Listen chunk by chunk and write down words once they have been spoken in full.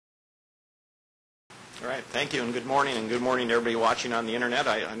All right, thank you, and good morning to everybody watching on the internet.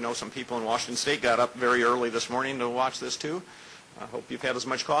 I know some people in Washington State got up very early this morning to watch this too. I hope you've had as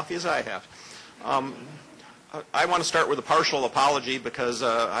much coffee as I have. I want to start with a partial apology because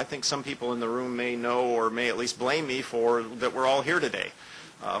I think some people in the room may know or may at least blame me for that we're all here today.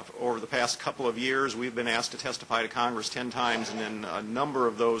 Over the past couple of years, we've been asked to testify to Congress 10 times, and in a number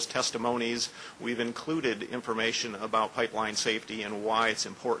of those testimonies, we've included information about pipeline safety and why it's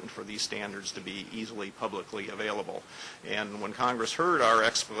important for these standards to be easily publicly available. And when Congress heard our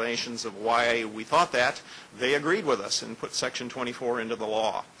explanations of why we thought that, they agreed with us and put Section 24 into the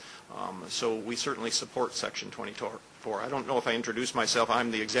law. So we certainly support Section 24. I don't know if I introduced myself. I'm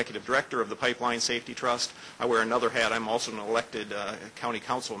the Executive Director of the Pipeline Safety Trust. I wear another hat. I'm also an elected county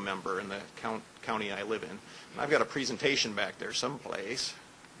council member in the county I live in. And I've got a presentation back there someplace.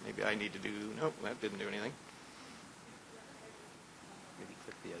 Maybe I need to do, nope, that didn't do anything. Maybe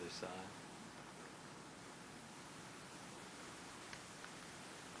click the other side.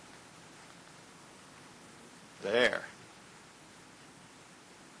 There.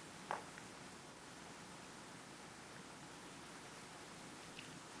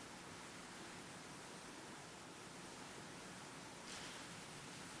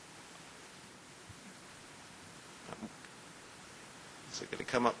 Is it going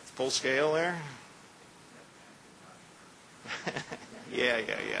to come up full scale there? Yeah.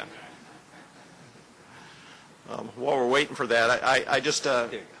 While we're waiting for that, I just,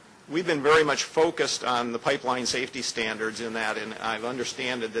 we've been very much focused on the pipeline safety standards in that, and I've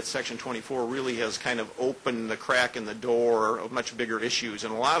understood that Section 24 really has kind of opened the crack in the door of much bigger issues.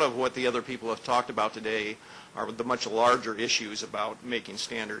 And a lot of what the other people have talked about today are the much larger issues about making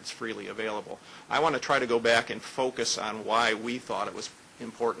standards freely available. I want to try to go back and focus on why we thought it was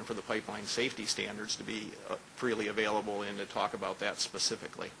important for the pipeline safety standards to be freely available and to talk about that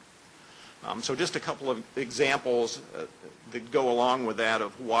specifically. So just a couple of examples that go along with that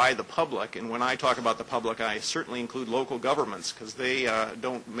of why the public, and when I talk about the public, I certainly include local governments because they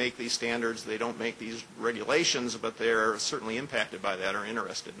don't make these standards, they don't make these regulations, but they're certainly impacted by that or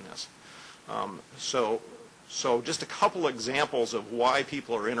interested in this. So just a couple examples of why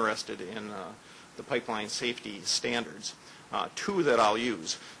people are interested in the pipeline safety standards. Two that I'll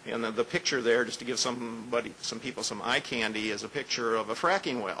use. And the picture there, just to give some people some eye candy, is a picture of a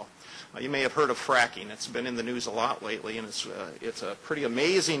fracking well. You may have heard of fracking. It's been in the news a lot lately, and it's a pretty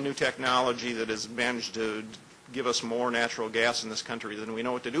amazing new technology that has managed to give us more natural gas in this country than we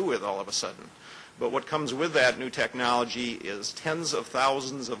know what to do with all of a sudden. But what comes with that new technology is tens of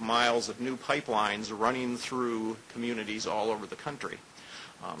thousands of miles of new pipelines running through communities all over the country,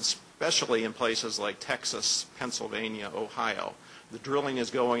 especially in places like Texas, Pennsylvania, Ohio. The drilling is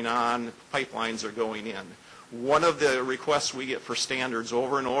going on, pipelines are going in. One of the requests we get for standards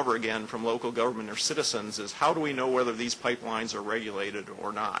over and over again from local government or citizens is how do we know whether these pipelines are regulated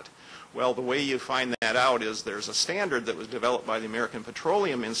or not? Well, the way you find that out is there's a standard that was developed by the American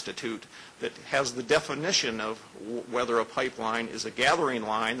Petroleum Institute that has the definition of whether a pipeline is a gathering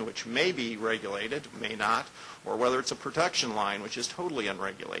line, which may be regulated, may not, or whether it's a production line, which is totally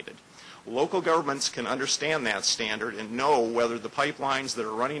unregulated. Local governments can understand that standard and know whether the pipelines that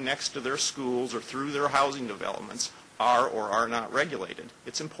are running next to their schools or through their housing developments are or are not regulated.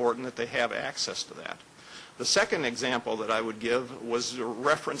 It's important that they have access to that. The second example that I would give was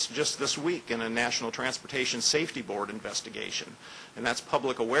referenced just this week in a National Transportation Safety Board investigation, and that's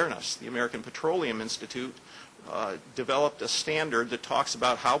public awareness. The American Petroleum Institute developed a standard that talks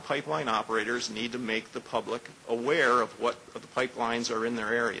about how pipeline operators need to make the public aware of what the pipelines are in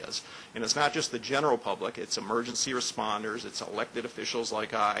their areas. And it's not just the general public, it's emergency responders, it's elected officials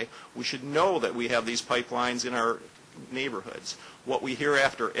like I. We should know that we have these pipelines in our neighborhoods. What we hear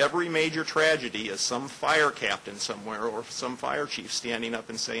after every major tragedy is some fire captain somewhere or some fire chief standing up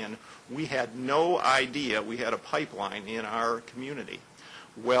and saying, we had no idea we had a pipeline in our community.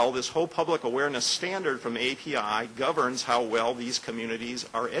 Well, this whole public awareness standard from API governs how well these communities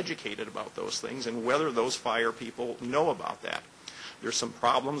are educated about those things and whether those fire people know about that. There's some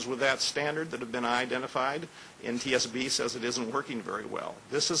problems with that standard that have been identified. NTSB says it isn't working very well.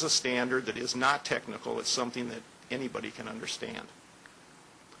 This is a standard that is not technical. It's something that anybody can understand.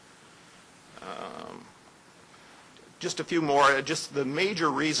 Just a few more. Just the major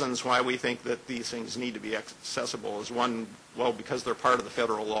reasons why we think that these things need to be accessible is one, well, because they're part of the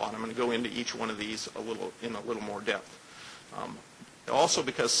federal law, and I'm going to go into each one of these in a little more depth. Also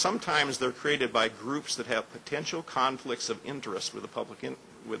because sometimes they're created by groups that have potential conflicts of interest with the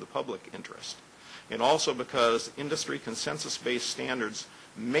public interest. And also because industry consensus-based standards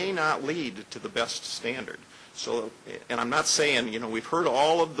may not lead to the best standard. So, and I'm not saying, we've heard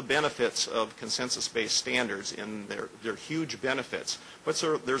all of the benefits of consensus-based standards, and they're huge benefits. But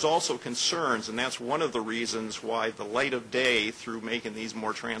there's also concerns, and that's one of the reasons why the light of day, through making these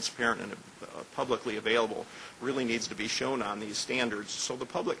more transparent and publicly available, really needs to be shown on these standards so the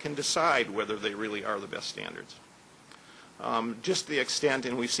public can decide whether they really are the best standards. Just the extent,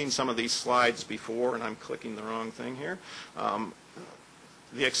 and we've seen some of these slides before, and I'm clicking the wrong thing here.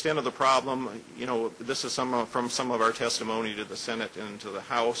 The extent of the problem, this is from some of our testimony to the Senate and to the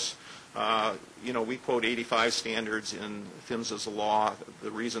House. We quote 85 standards in PHMSA's law.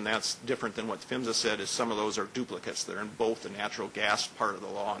 The reason that's different than what PHMSA said is some of those are duplicates. They're in both the natural gas part of the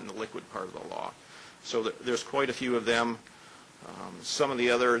law and the liquid part of the law. So there's quite a few of them. Some of the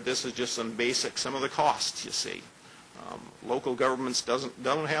other, this is just some of the costs you see. Local governments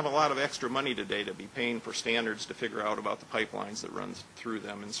don't have a lot of extra money today to be paying for standards to figure out about the pipelines that run through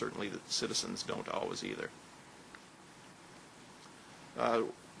them, and certainly the citizens don't always either.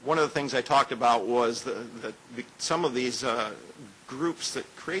 One of the things I talked about was that some of these groups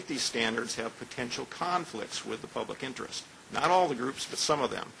that create these standards have potential conflicts with the public interest. Not all the groups, but some of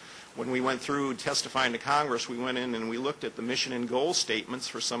them. When we went through testifying to Congress, we went in and we looked at the mission and goal statements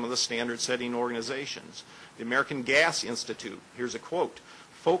for some of the standard-setting organizations. The American Gas Institute, here's a quote,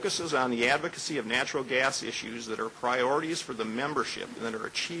 focuses on the advocacy of natural gas issues that are priorities for the membership and that are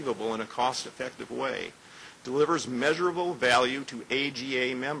achievable in a cost-effective way. Delivers measurable value to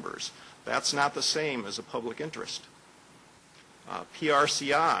AGA members. That's not the same as a public interest.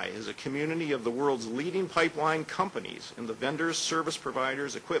 PRCI is a community of the world's leading pipeline companies and the vendors, service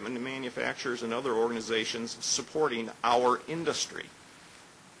providers, equipment manufacturers, and other organizations supporting our industry.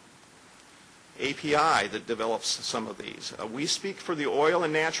 API that develops some of these. We speak for the oil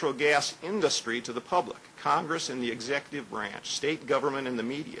and natural gas industry to the public, Congress and the executive branch, state government and the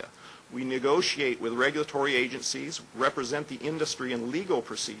media. We negotiate with regulatory agencies, represent the industry in legal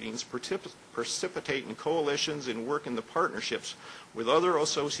proceedings, participate in coalitions, and work in the partnerships with other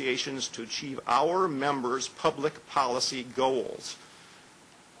associations to achieve our members' public policy goals.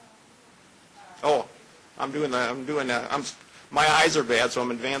 Oh, my eyes are bad, so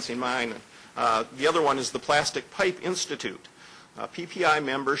I'm advancing mine. The other one is the Plastic Pipe Institute. PPI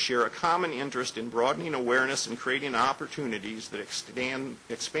members share a common interest in broadening awareness and creating opportunities that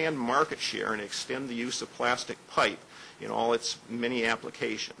expand market share and extend the use of plastic pipe in all its many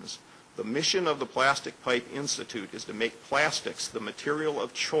applications. The mission of the Plastic Pipe Institute is to make plastics the material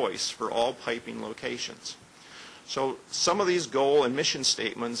of choice for all piping locations. So some of these goal and mission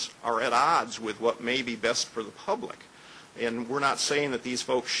statements are at odds with what may be best for the public. And we're not saying that these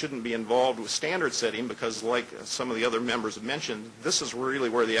folks shouldn't be involved with standard setting because, like some of the other members have mentioned, this is really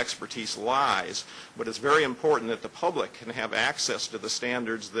where the expertise lies. But it's very important that the public can have access to the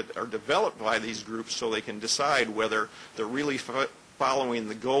standards that are developed by these groups so they can decide whether they're really following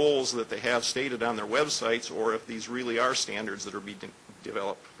the goals that they have stated on their websites or if these really are standards that are being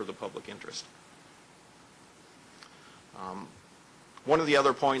developed for the public interest. One of the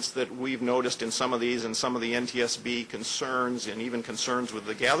other points that we've noticed in some of these and some of the NTSB concerns and even concerns with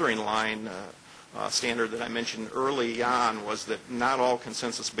the gathering line standard that I mentioned early on was that not all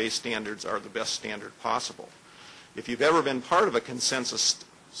consensus-based standards are the best standard possible. If you've ever been part of a consensus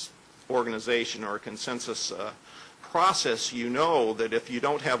organization or a consensus process, you know that if you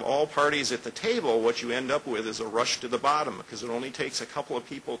don't have all parties at the table, what you end up with is a rush to the bottom because it only takes a couple of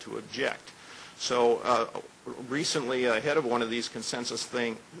people to object. So recently, a head of one of these consensus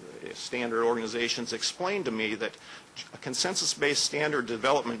standard organizations explained to me that a consensus-based standard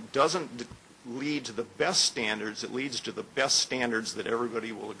development doesn't lead to the best standards, it leads to the best standards that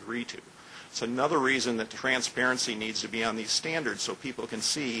everybody will agree to. It's another reason that transparency needs to be on these standards so people can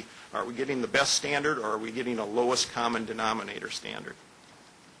see, are we getting the best standard or are we getting a lowest common denominator standard?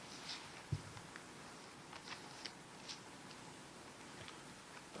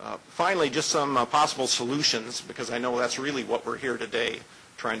 Finally, just some possible solutions, because I know that's really what we're here today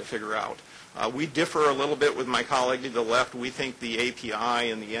trying to figure out. We differ a little bit with my colleague to the left. We think the API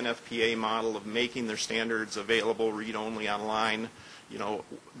and the NFPA model of making their standards available read-only online,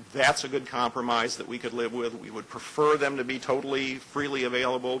 that's a good compromise that we could live with. We would prefer them to be totally freely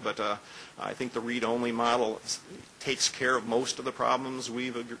available, but I think the read-only model takes care of most of the problems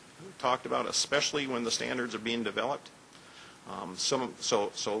we've talked about, especially when the standards are being developed.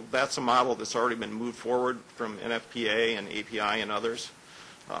 So that's a model that's already been moved forward from NFPA and API and others.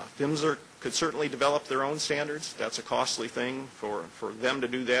 PHMSA could certainly develop their own standards. That's a costly thing for them to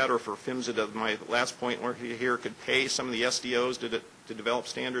do that, or for PHMSA, to my last point where here, could pay some of the SDOs to develop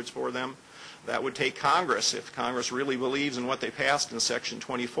standards for them. That would take Congress. If Congress really believes in what they passed in Section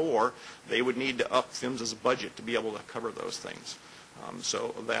 24, they would need to up PHMSA's budget to be able to cover those things.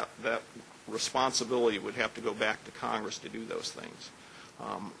 So that responsibility would have to go back to Congress to do those things.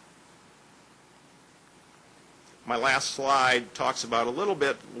 My last slide talks about a little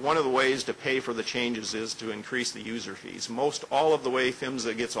bit, one of the ways to pay for the changes is to increase the user fees. Most all of the way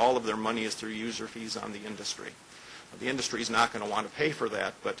PHMSA gets all of their money is through user fees on the industry. The industry is not going to want to pay for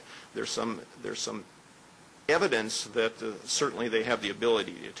that, but there's some evidence that certainly they have the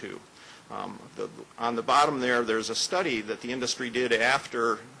ability to. On the bottom there's a study that the industry did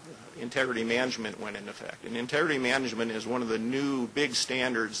after integrity management went into effect. And integrity management is one of the new big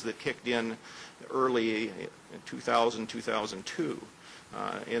standards that kicked in early in 2000, 2002.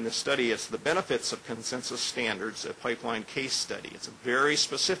 In the study, it's the benefits of consensus standards, a pipeline case study. It's very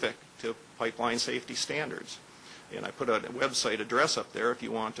specific to pipeline safety standards. And I put a website address up there if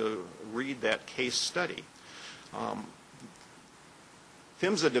you want to read that case study.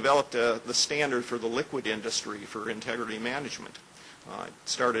 PHMSA developed the standard for the liquid industry for integrity management. It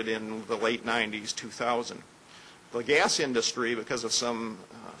started in the late 90s, 2000. The gas industry, because of some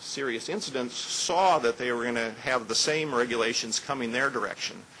serious incidents, saw that they were going to have the same regulations coming their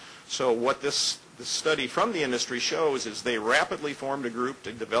direction. So what this study from the industry shows is they rapidly formed a group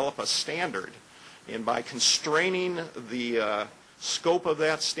to develop a standard. And by constraining the scope of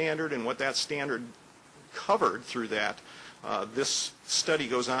that standard and what that standard covered through that, this study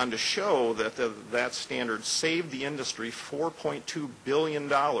goes on to show that that standard saved the industry $4.2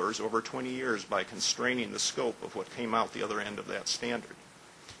 billion over 20 years by constraining the scope of what came out the other end of that standard.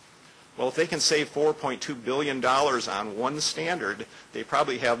 Well, if they can save $4.2 billion on one standard, they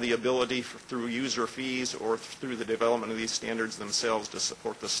probably have the ability through user fees or through the development of these standards themselves to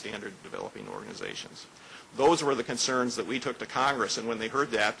support the standard developing organizations. Those were the concerns that we took to Congress, and when they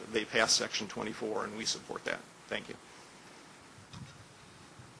heard that, they passed Section 24, and we support that. Thank you.